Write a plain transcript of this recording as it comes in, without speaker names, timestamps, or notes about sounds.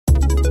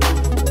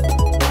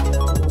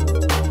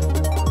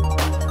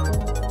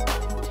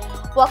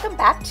Welcome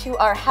back to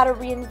our How to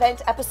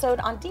Reinvent episode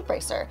on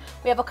DeepRacer.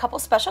 We have a couple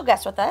special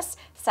guests with us,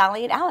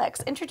 Sally and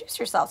Alex. Introduce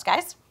yourselves,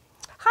 guys.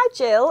 Hi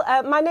Jill,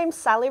 my name's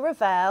Sally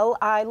Ravel.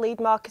 I lead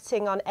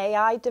marketing on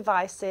AI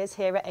devices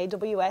here at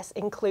AWS,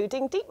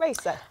 including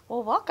DeepRacer.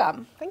 Well,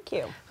 welcome. Thank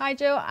you. Hi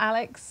Jill,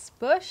 Alex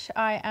Bush.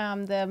 I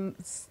am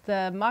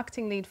the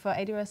marketing lead for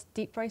AWS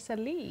DeepRacer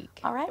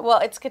League. All right, well,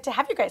 it's good to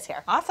have you guys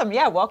here. Awesome,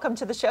 yeah, welcome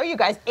to the show, you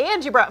guys.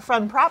 And you brought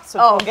fun props,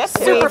 which we'll get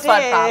to. Super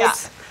fun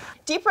props. Yeah.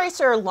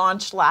 DeepRacer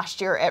launched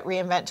last year at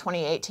reInvent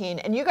 2018,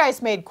 and you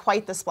guys made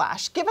quite the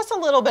splash. Give us a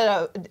little bit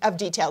of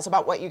details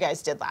about what you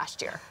guys did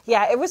last year.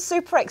 Yeah, it was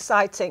super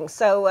exciting.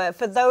 So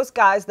for those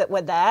guys that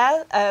were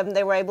there,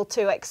 they were able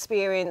to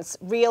experience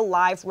real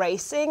live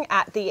racing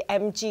at the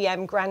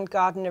MGM Grand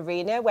Garden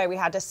Arena, where we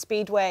had a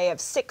speedway of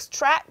 6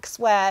 tracks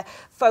where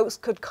folks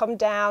could come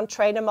down,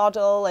 train a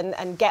model,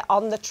 and get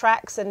on the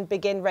tracks and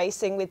begin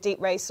racing with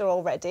DeepRacer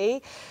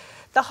already.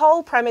 The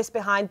whole premise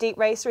behind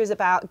DeepRacer is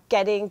about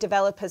getting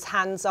developers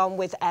hands-on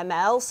with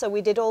ML. So we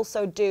did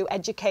also do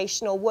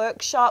educational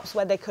workshops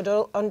where they could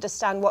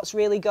understand what's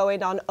really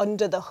going on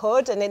under the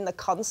hood and in the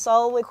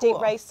console with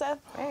DeepRacer.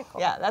 Very cool.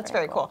 Yeah, that's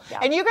very cool. Yeah.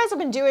 And you guys have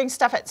been doing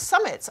stuff at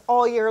summits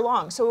all year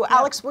long. So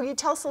Alex, will you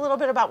tell us a little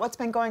bit about what's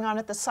been going on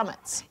at the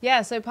summits?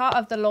 Yeah, so part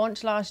of the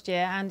launch last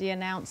year, Andy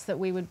announced that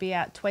we would be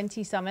at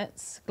 20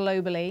 summits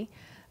globally.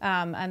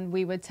 And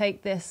we would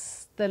take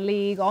the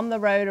league on the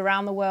road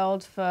around the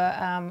world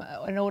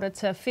in order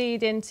to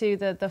feed into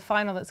the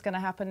final that's going to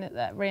happen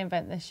at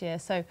reInvent this year.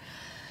 So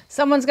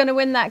someone's going to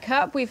win that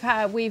cup.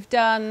 We've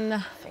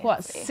done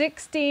what,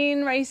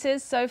 16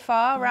 races so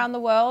far around the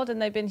world,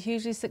 and they've been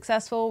hugely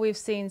successful. We've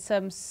seen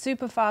some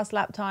super fast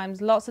lap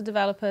times, lots of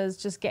developers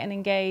just getting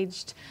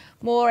engaged,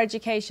 more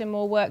education,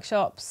 more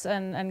workshops,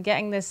 and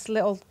getting this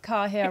little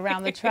car here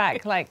around the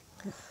track like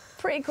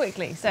pretty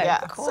quickly. So yeah,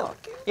 cool.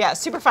 Yeah,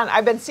 super fun.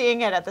 I've been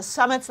seeing it at the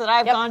summits that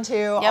I've gone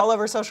to all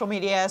over social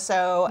media.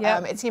 So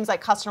it seems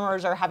like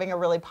customers are having a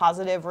really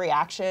positive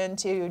reaction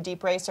to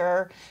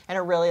DeepRacer and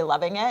are really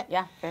loving it.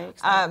 Yeah, very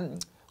exciting.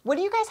 What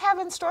do you guys have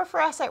in store for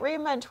us at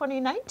reInvent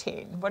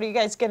 2019? What are you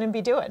guys going to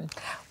be doing?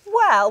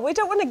 Well, we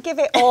don't want to give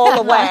it all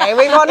away.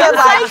 We want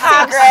to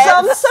have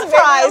some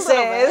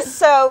surprises.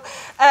 So,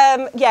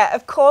 yeah,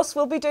 of course,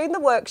 we'll be doing the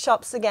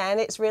workshops again.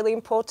 It's really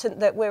important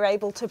that we're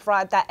able to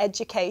provide that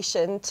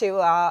education to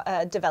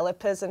our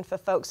developers and for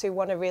folks who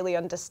want to really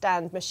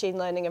understand machine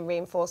learning and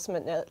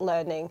reinforcement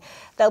learning.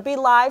 There'll be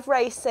live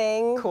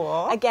racing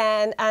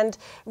again. And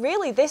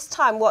really, this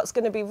time, what's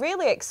going to be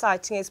really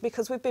exciting is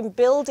because we've been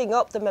building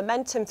up the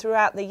momentum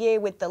throughout the year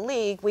with the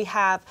league, we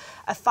have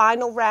a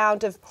final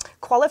round of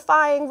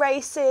qualifying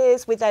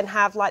races. We then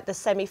have like the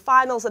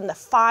semi-finals and the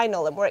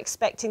final, and we're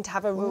expecting to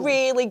have a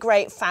really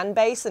great fan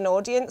base and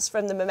audience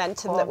from the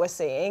momentum that we're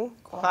seeing.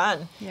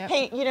 Fun. Yep.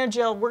 Hey, you know,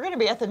 Jill, we're going to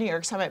be at the New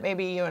York Summit.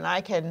 Maybe you and I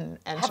can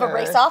enter. Have a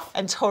race off?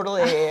 And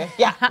totally,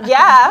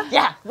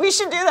 yeah, we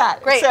should do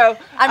that. Great. So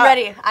I'm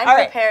ready.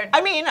 I'm prepared.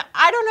 I mean,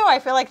 I don't know. I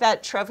feel like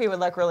that trophy would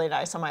look really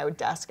nice on my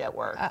desk at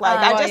work. Like,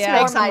 I just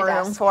make some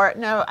room for it.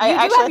 No, I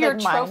actually have your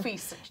think mine.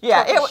 trophies.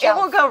 Yeah, it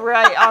will go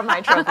right on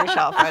my trophy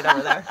shelf right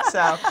over there.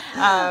 So,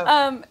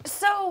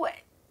 so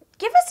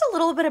give us a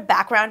little bit of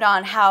background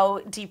on how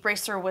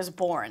DeepRacer was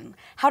born.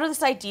 How did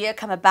this idea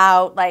come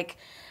about? Like,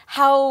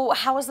 how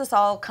has this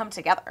all come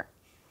together?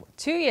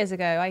 2 years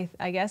ago,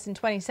 I guess, in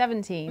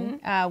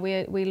 2017,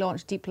 we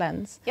launched Deep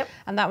Lens. Yep.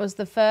 And that was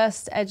the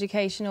first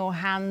educational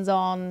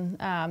hands-on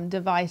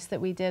device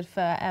that we did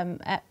for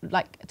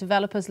like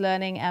developers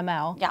learning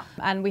ML. Yeah.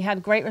 And we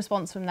had great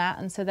response from that.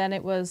 And so then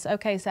it was,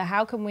 okay, so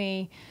how can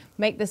we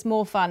make this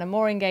more fun and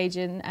more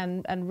engaging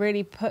and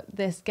really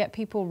get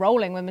people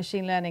rolling with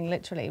machine learning,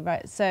 literally,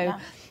 right? So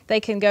they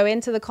can go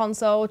into the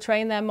console,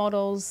 train their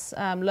models,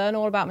 learn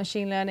all about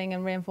machine learning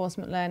and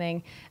reinforcement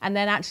learning, and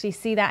then actually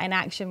see that in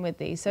action with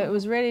these. So it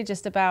was really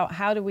just about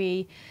how do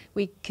we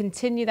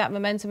continue that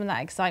momentum and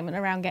that excitement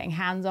around getting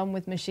hands-on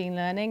with machine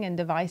learning and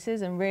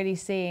devices and really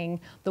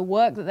seeing the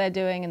work that they're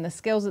doing and the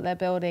skills that they're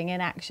building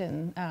in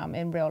action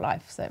in real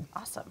life. So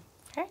awesome.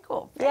 Very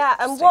cool. Yeah,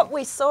 and what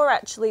we saw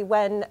actually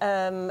when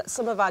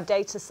some of our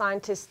data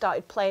scientists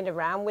started playing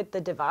around with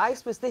the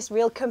device was this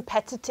real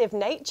competitive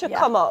nature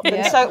come up.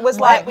 And so it was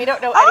like, we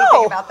don't know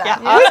anything about that.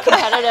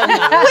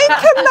 We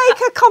can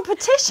make a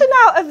competition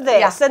out of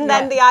this. And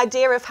then the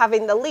idea of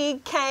having the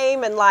league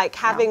came and like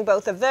having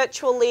both a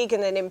virtual league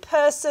and an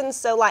in-person.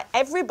 So like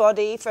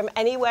everybody from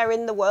anywhere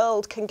in the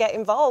world can get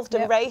involved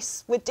and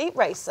race with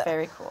DeepRacer.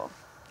 Very cool.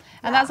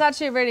 And that's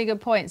actually a really good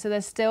point. So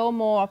there's still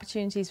more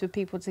opportunities for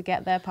people to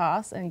get their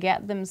pass and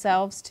get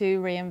themselves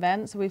to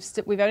reInvent.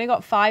 So we've only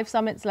got 5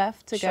 summits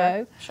left to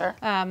go. Sure.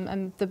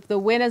 And the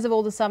winners of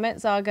all the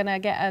summits are going to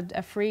get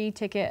a free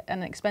ticket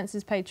and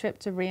expenses paid trip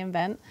to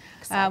reInvent,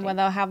 where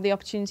they'll have the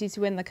opportunity to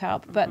win the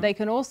cup. But they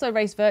can also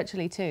race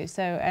virtually too.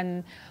 So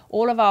and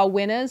all of our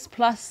winners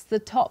plus the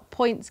top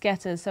points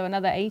getters, so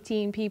another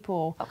 18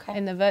 people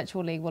in the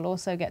virtual league will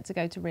also get to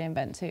go to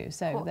reInvent too.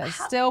 So there's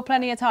still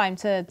plenty of time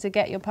to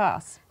get your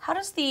pass. How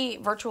does the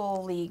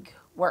virtual league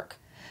work?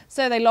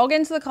 So they log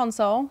into the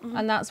console,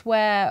 and that's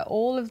where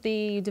all of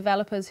the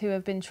developers who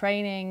have been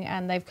training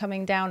and they've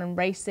coming down and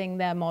racing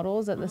their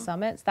models at the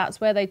summits,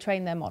 that's where they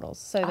train their models.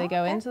 So they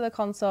go into the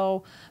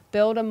console,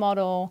 build a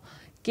model,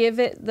 give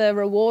it the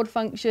reward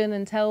function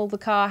and tell the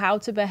car how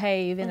to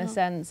behave in a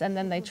sense, and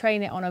then they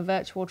train it on a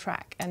virtual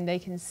track, and they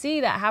can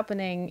see that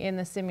happening in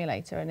the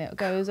simulator, and it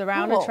goes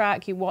around a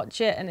track, you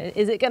watch it, and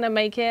is it going to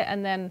make it?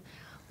 And then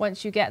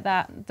once you get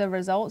the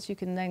results, you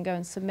can then go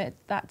and submit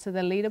that to the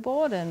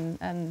leaderboard,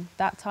 and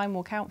that time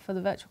will count for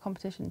the virtual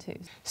competition too.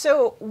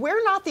 So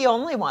we're not the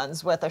only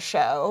ones with a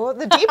show.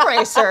 The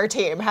DeepRacer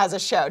team has a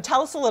show.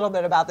 Tell us a little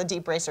bit about the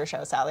DeepRacer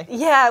show, Sally.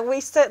 Yeah,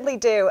 we certainly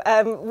do.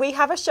 We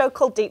have a show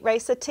called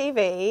DeepRacer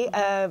TV.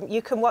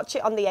 You can watch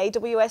it on the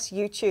AWS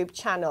YouTube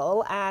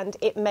channel, and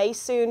it may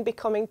soon be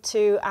coming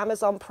to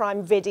Amazon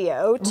Prime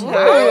Video too.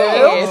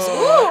 Nice.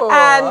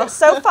 And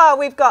so far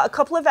we've got a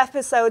couple of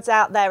episodes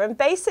out there, and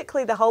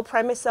basically the whole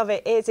premise of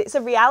it is it's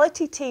a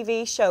reality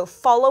TV show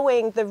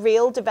following the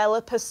real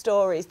developer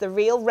stories, the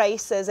real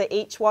racers at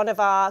each one of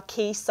our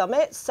key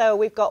summits. So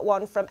we've got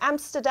one from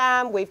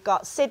Amsterdam, we've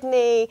got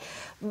Sydney,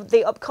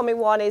 the upcoming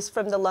one is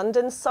from the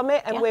London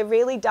summit, and we're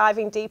really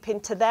diving deep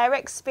into their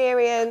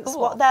experience,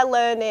 what they're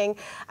learning,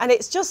 and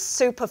it's just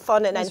super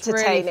fun and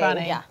entertaining. Really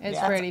funny. Yeah.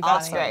 It's really funny.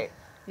 That's great.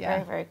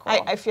 Yeah. Very, very cool.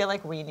 I feel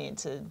like we need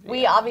to.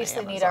 We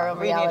obviously need our own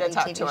reality We need to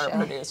talk TV to our show.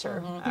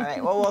 producer. All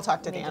right. Well, we'll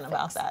talk to Dan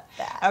about that.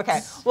 that. Okay.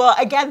 Well,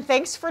 again,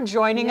 thanks for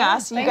joining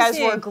us. You guys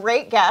were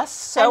great guests.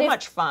 So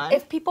much fun.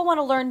 If people want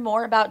to learn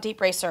more about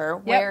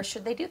DeepRacer, where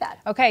should they do that?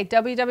 Okay,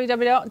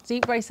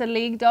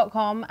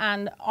 www.deepracerleague.com,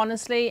 and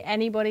honestly,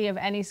 anybody of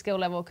any skill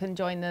level can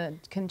join the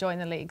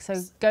league. So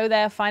go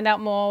there, find out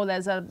more.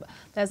 There's a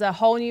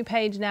whole new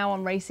page now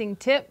on racing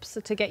tips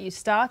to get you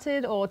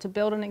started or to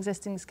build on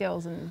existing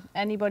skills, and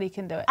anybody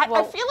can do it.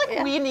 I feel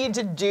like we need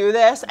to do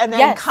this and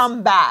then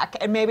come back,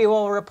 and maybe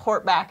we'll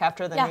report back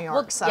after the New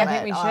York Summit.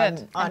 I think we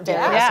should. On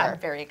DeepRacer. Yeah. I'm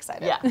very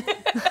excited. Yeah.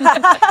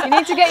 You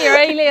need to get your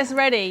alias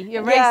ready,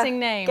 your racing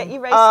name. Get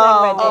your racing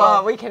name ready.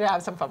 Oh, we could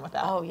have some fun with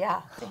that. Oh,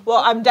 yeah. Well,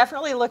 I'm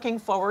definitely looking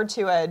forward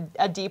to a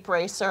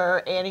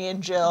DeepRacer Annie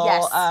and Jill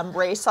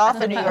race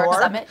off in New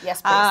York Summit.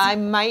 Yes, please. I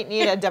might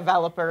need a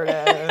developer to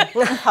help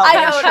me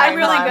I know, train I'm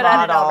really my good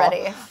at it model.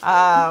 already.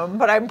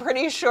 But I'm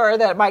pretty sure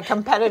that my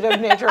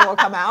competitive nature will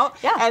come out.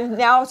 Yeah. And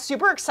now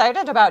super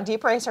excited about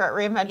DeepRacer at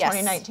reInvent Yes.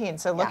 2019.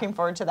 So looking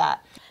forward to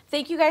that.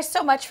 Thank you guys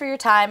so much for your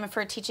time and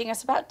for teaching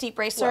us about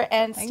DeepRacer,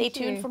 and stay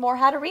tuned for more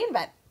How to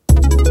Reinvent.